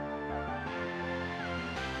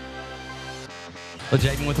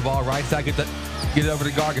LeJavian with the ball right side, get it over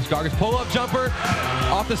to Gargis. Gargis pull-up jumper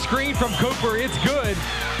off the screen from Cooper. It's good.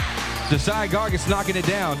 Josiah Gargis knocking it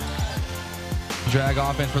down. Drag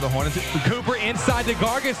offense for the Hornets. Cooper inside to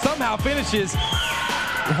Gargis, somehow finishes.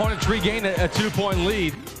 The Hornets regain a 2-point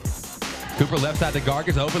lead. Cooper left side to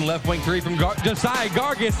Gargis, open left wing three from Josiah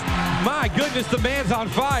Gargis. My goodness, the man's on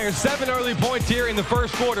fire. 7 early points here in the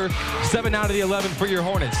first quarter. 7 out of the 11 for your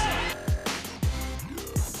Hornets.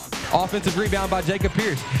 Offensive rebound by Jacob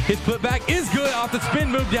Pierce. His putback is good off the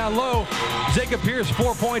spin move down low. Jacob Pierce,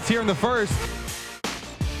 4 points here in the first.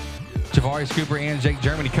 Javarius Cooper and Jake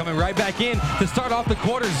Germany coming right back in to start off the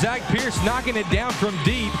quarter. Zach Pierce knocking it down from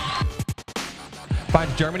deep.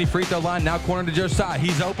 Finds Germany free throw line, now corner to Josiah.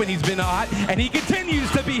 He's open, he's been hot, and he continues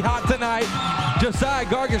to be hot tonight. Josiah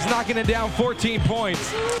Gargis knocking it down, 14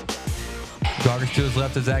 points. Gargis to his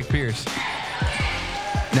left to Zach Pierce.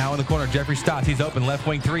 Now in the corner, Jeffrey Stotts. He's open, left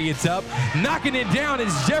wing three, it's up. Knocking it down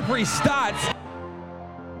is Jeffrey Stotts.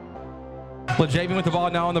 LeJavian with the ball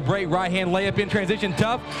now on the break. Right hand layup in transition,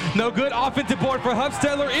 tough. No good. Offensive board for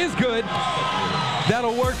Huffstetler is good.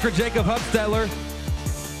 That'll work for Jacob Huffstetler.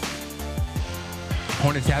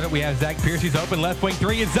 Hornets have it. We have Zach Pierce. He's open. Left wing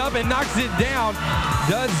three is up and knocks it down.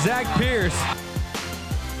 Does Zach Pierce.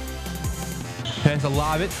 Has to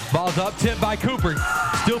lob it. Ball's up. Tipped by Cooper.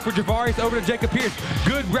 Still for Javarius. Over to Jacob Pierce.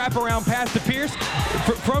 Good wraparound pass to Pierce.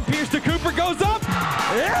 From Pierce to Cooper. Goes up.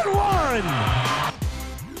 And one.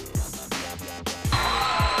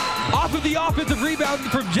 Off of the offensive rebound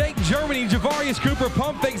from Jake Germany, Javarius Cooper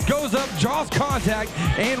pump fakes, goes up, draws contact,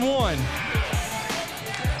 and one.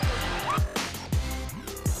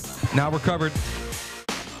 Now recovered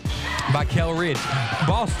by Kel Ridge.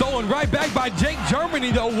 Ball stolen right back by Jake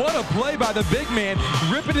Germany, though. What a play by the big man.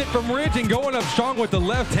 Ripping it from Ridge and going up strong with the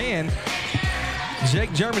left hand.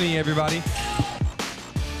 Jake Germany, everybody.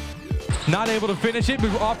 Not able to finish it,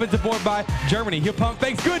 but offensive board by Germany. He'll pump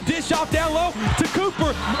fakes. Good dish off down low to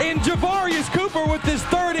Cooper. And Javarius Cooper with his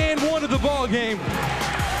 3rd and 1 of the ball game.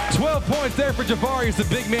 12 points there for Javarius, the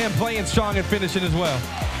big man playing strong and finishing as well.